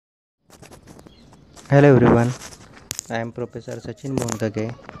Hello everyone, I am Professor Sachin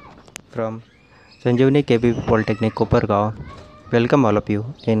Mondage from Sanjeevani KB Polytechnic Kopargaon. Welcome all of you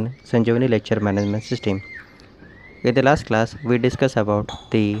in Sanjeevani Lecture Management System. In the last class, we discussed about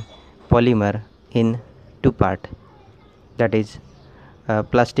the polymer in two parts, that is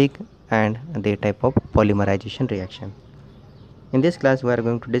plastic and the type of polymerization reaction. In this class, we are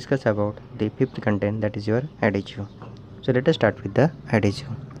going to discuss about the fifth content, that is your adhesive. So let us start with the adhesive.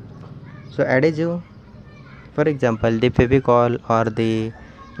 So adhesive, for example, the fevicol or the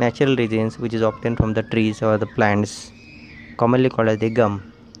natural resins which is obtained from the trees or the plants, commonly called as the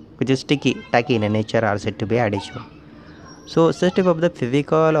gum, which is tacky in nature, are said to be adhesive. So such type of the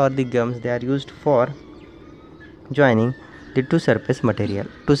fevicol or the gums, they are used for joining the two surface materials.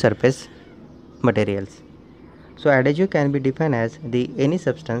 So adhesive can be defined as the any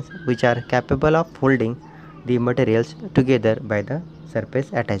substance which are capable of holding the materials together by the surface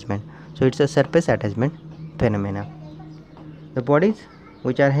attachment. So it's a surface attachment phenomena. The bodies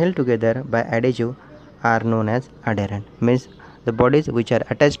which are held together by adhesive are known as adherent. Means the bodies which are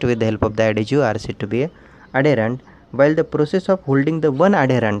attached with the help of the adhesive are said to be adherent, while the process of holding the one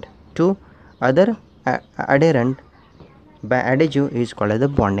adherent to other adherent by adhesive is called as the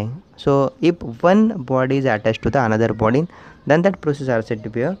bonding. So if one body is attached to the another body, then that process are said to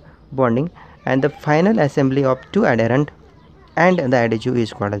be a bonding, and the final assembly of two adherent and the adhesive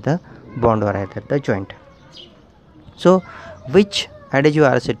is called as the bond or either the joint. So which adhesive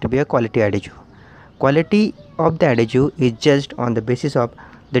are said to be a quality adhesive? Quality of the adhesive is judged on the basis of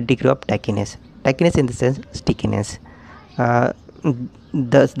the degree of tackiness. Tackiness in the sense stickiness. Uh,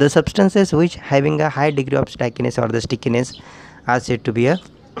 the substances which having a high degree of tackiness or the stickiness are said to be a,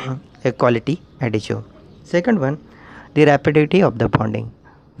 a quality adhesive. Second one, the rapidity of the bonding.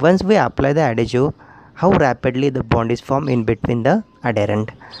 Once we apply the adhesive, how rapidly the bond is formed in between the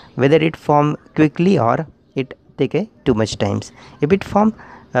adherent, whether it form quickly or it take too much times. If it form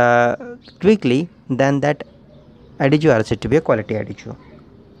quickly, then that adhesive are said to be a quality adhesive.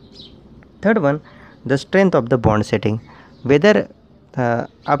 Third one, the strength of the bond setting, whether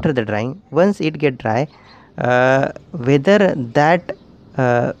after the drying, once it get dry, whether that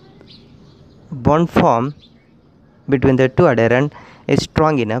bond form between the two adherent is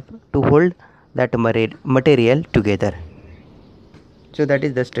strong enough to hold that material together. So that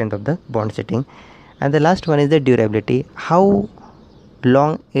is the strength of the bond setting. And the last one is the durability, how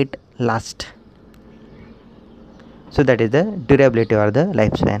long it lasts. So that is the durability or the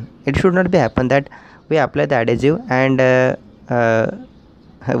lifespan. It should not be happen that we apply the adhesive and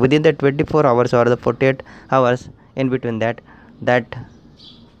within the 24 hours or the 48 hours in between that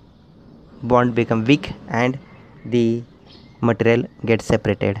bond become weak and the material gets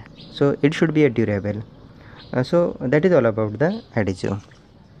separated. So it should be a durable. So that is all about the adhesive.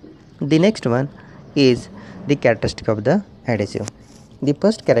 The next one is the characteristic of the adhesive. The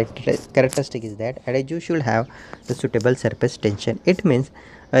first characteristic is that adhesive should have the suitable surface tension. It means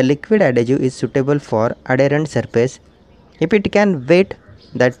a liquid adhesive is suitable for adherent surface if it can wet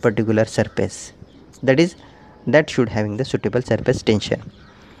that particular surface. That should having the suitable surface tension.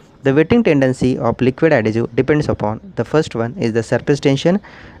 The wetting tendency of liquid adhesive depends upon the first one is the surface tension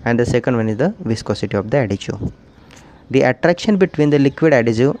and the second one is the viscosity of the adhesive. The attraction between the liquid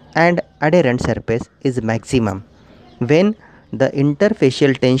adhesive and adherent surface is maximum when the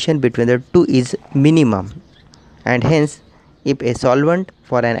interfacial tension between the two is minimum, and hence if a solvent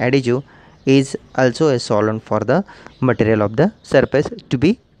for an adhesive is also a solvent for the material of the surface to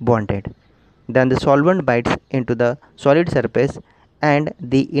be bonded, then the solvent bites into the solid surface and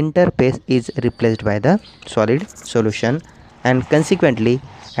the interface is replaced by the solid solution, and consequently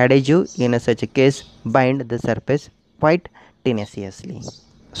adhesive in such a case bind the surface quite tenaciously.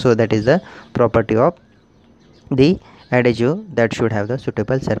 So that is the property of the adhesive, that should have the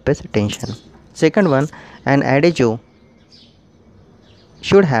suitable surface tension. Second one, an adhesive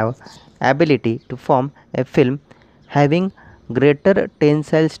should have ability to form a film having greater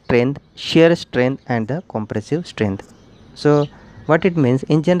tensile strength, shear strength and the compressive strength. So what it means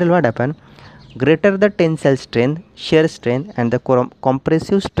in general, what happen, greater the tensile strength, shear strength and the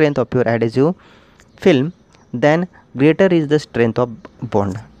compressive strength of your adhesive film, then greater is the strength of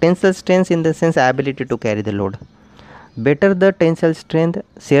bond. Tensile strength in the sense ability to carry the load. Better the tensile strength,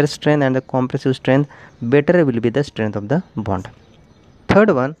 shear strength and the compressive strength, better will be the strength of the bond.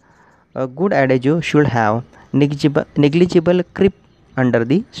 Third one, a good adhesive should have negligible creep under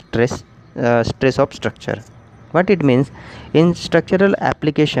the stress of structure. What it means, in structural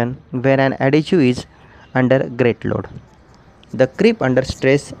application where an adhesive is under great load, the creep under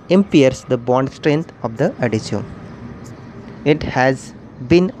stress impairs the bond strength of the adhesive. It has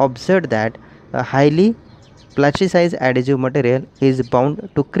been observed that A highly plasticized adhesive material is bound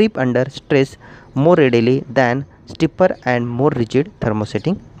to creep under stress more readily than stiffer and more rigid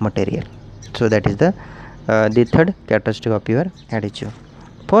thermosetting material. So that is the third characteristic of your adhesive.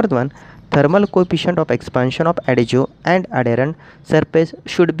 Fourth one, thermal coefficient of expansion of adhesive and adherent surface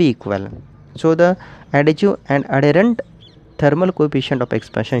should be equal. So the adhesive and adherent thermal coefficient of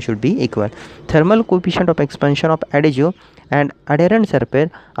expansion should be equal. Thermal coefficient of expansion of adhesive and adherent surface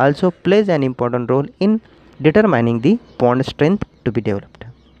also plays an important role in determining the bond strength to be developed.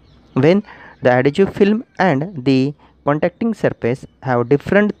 When the adhesive film and the contacting surface have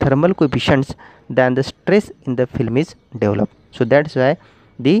different thermal coefficients, then the stress in the film is developed. So that's why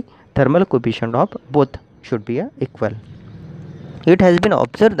the thermal coefficient of both should be equal. It has been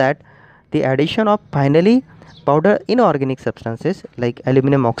observed that the addition of finely powdered inorganic substances like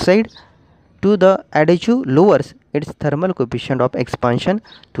aluminum oxide to the adhesive lowers its thermal coefficient of expansion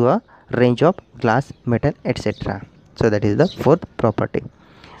to a range of glass, metal, etc. So that is the fourth property.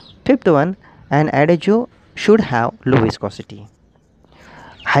 Fifth one, an adhesive should have low viscosity.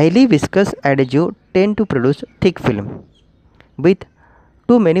 Highly viscous adhesive tend to produce thick film with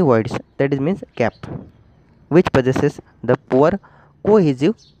too many voids, that is means gap, which possesses the poor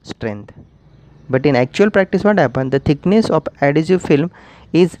cohesive strength. But in actual practice, what happens? The thickness of adhesive film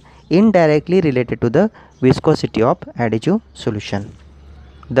is indirectly related to the viscosity of adhesive solution.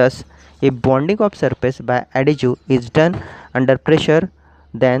 Thus, if bonding of surface by adhesive is done under pressure,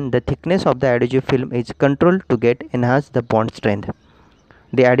 then the thickness of the adhesive film is controlled to get enhance the bond strength.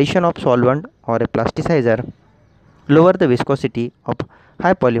 The addition of solvent or a plasticizer lower the viscosity of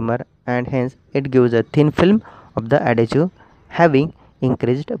high polymer and hence it gives a thin film of the adhesive having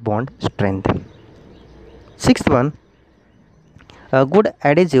increased bond strength. Sixth one, a good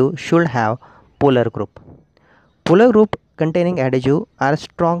adhesive should have polar group. Polar group containing adhesive are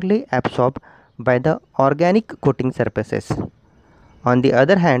strongly absorbed by the organic coating surfaces. On the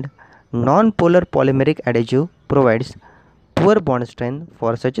other hand, non-polar polymeric adhesive provides poor bond strength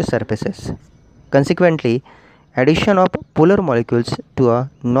for such surfaces. Consequently, addition of polar molecules to a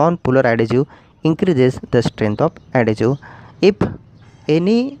non-polar adhesive increases the strength of adhesive if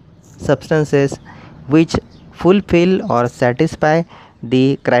any substances which fulfill or satisfy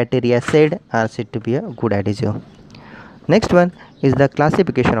the criteria said are said to be a good adhesive. Next one is the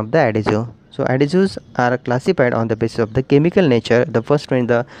classification of the adhesive. So adhesives are classified on the basis of the chemical nature. The first one is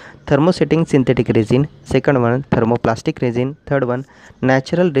the thermosetting synthetic resin, second one thermoplastic resin, third one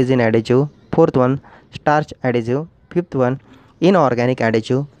natural resin adhesive, fourth one starch adhesive, fifth one inorganic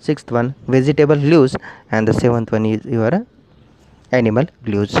adhesive, sixth one vegetable glues, and the seventh one is your animal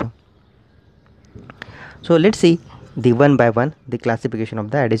glues. So let's see the one by one the classification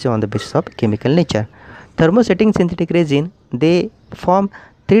of the adhesive on the basis of chemical nature. Thermosetting synthetic resin, they form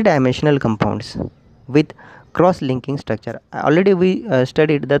three-dimensional compounds with cross-linking structure. Already we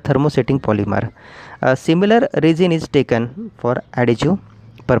studied the thermosetting polymer. A similar resin is taken for adhesive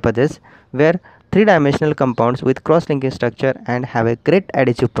purposes where three-dimensional compounds with cross-linking structure and have a great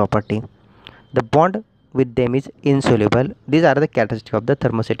adhesive property. The bond with them is insoluble. These are the characteristics of the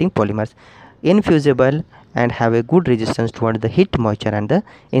thermosetting polymers. Infusible and have a good resistance towards the heat, moisture, and the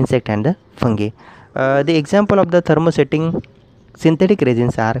insect and the fungi. The example of the thermosetting synthetic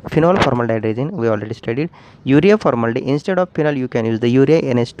resins are phenol formaldehyde resin, we already studied. Urea formaldehyde, instead of phenol you can use the urea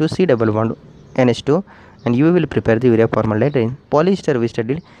NH2 C double bond NH2 and you will prepare the urea formaldehyde resin. Polyester we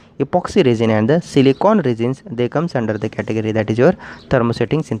studied. Epoxy resin and the silicone resins, they comes under the category that is your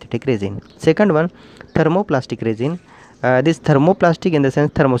thermosetting synthetic resin. Second one, thermoplastic resin. This thermoplastic in the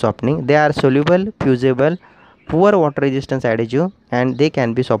sense thermosoftening, they are soluble, fusible, poor water resistance adhesive and they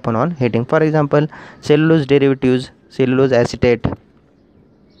can be softened on heating. For example, cellulose derivatives, cellulose acetate,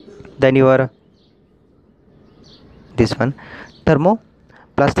 then your this one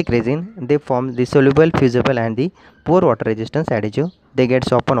thermoplastic resin, they form the soluble, fusible and the poor water resistance adhesive. They get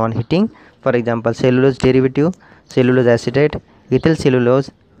softened on heating. For example, cellulose derivative, cellulose acetate, ethyl cellulose,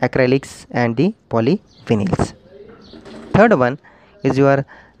 acrylics and the polyphenols. Third one is your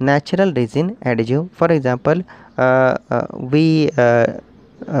natural resin adhesive. For example, we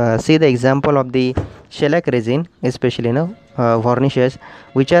see the example of the shellac resin, especially varnishes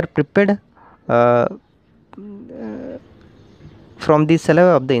which are prepared from the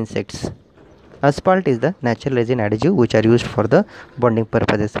saliva of the insects. Asphalt is the natural resin adhesive which are used for the bonding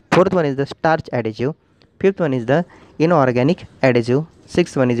purposes. Fourth one is the starch adhesive. Fifth one is the inorganic adhesive.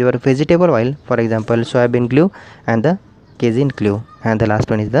 Sixth one is your vegetable oil, for example soybean glue and the casein glue, and the last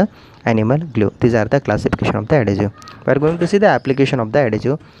one is the animal glue. These are the classification of the adhesive. We are going to see the application of the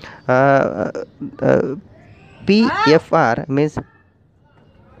adhesive. PFR means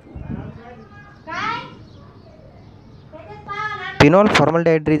Phenol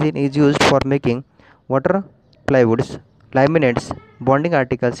formaldehyde resin is used for making water plywoods, laminates, bonding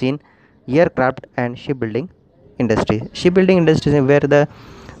articles in aircraft and shipbuilding industry. Shipbuilding industry is where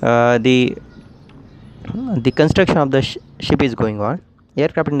the construction of the ship is going on.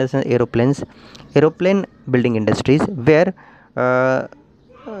 Aircraft industry, aeroplanes, aeroplane building industries, where uh,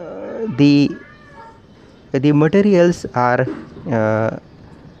 the the materials are uh,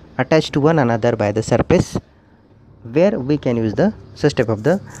 attached to one another by the surface, where we can use the system of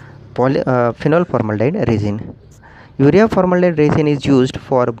the phenol formaldehyde resin. Urea formaldehyde resin is used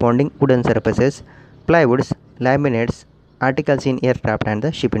for bonding wooden surfaces, plywoods, laminates, articles in aircraft and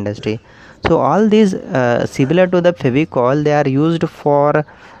the ship industry. So all these similar to the Fevicol, they are used for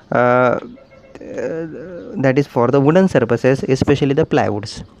that is for the wooden surfaces, especially the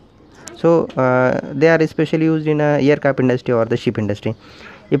plywoods. So they are especially used in aircraft industry or the ship industry.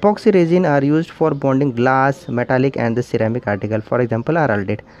 Epoxy resin are used for bonding glass, metallic and the ceramic article, for example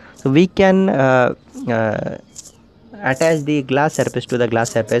araldite. So we can attach the glass surface to the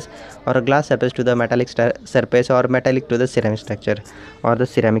glass surface, or a glass surface to the metallic surface, or metallic to the ceramic structure or the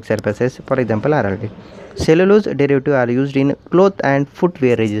ceramic surfaces, for example araldite. Cellulose derivative are used in cloth and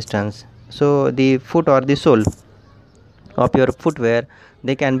footwear resistance. So the foot or the sole of your footwear,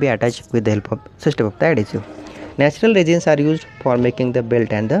 they can be attached with the help of system of the adhesive. Natural resins are used for making the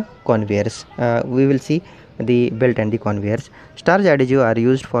belt and the conveyors. We will see the belt and the conveyors. Starch adhesive are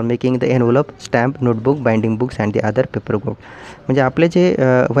used for making the envelope, stamp, notebook, binding books and the other paper good. म्हणजे आपले जे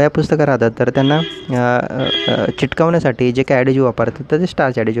वह्या पुस्तकं राहतात तर त्यांना चिटकवण्यासाठी जे काय ॲडिजिव्ह वापरतात तर ते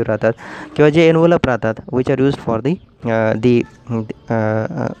स्टार्च ॲडिजिव्ह राहतात, किंवा जे एनवलप राहतात which are use for the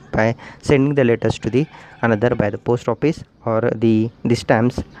by sending the letters to the another by the post office, or the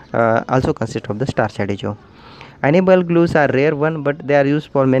stamps also consist of the starch adhesive. Enamel glues are rare one, but they are used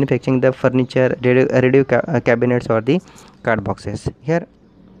for manufacturing the furniture, radio cabinets or the card boxes. Here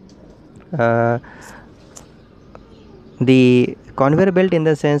the conveyor belt, in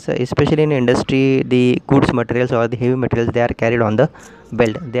the sense especially in industry, the goods materials or the heavy materials, they are carried on the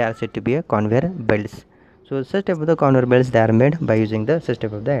belt, they are said to be a conveyor belts. So such type of the conveyor belts, they are made by using the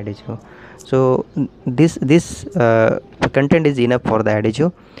system of the adhesive. So this content is enough for the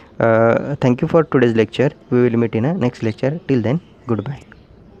adhesive. Thank you for today's lecture. We will meet in a next lecture. Till then, goodbye.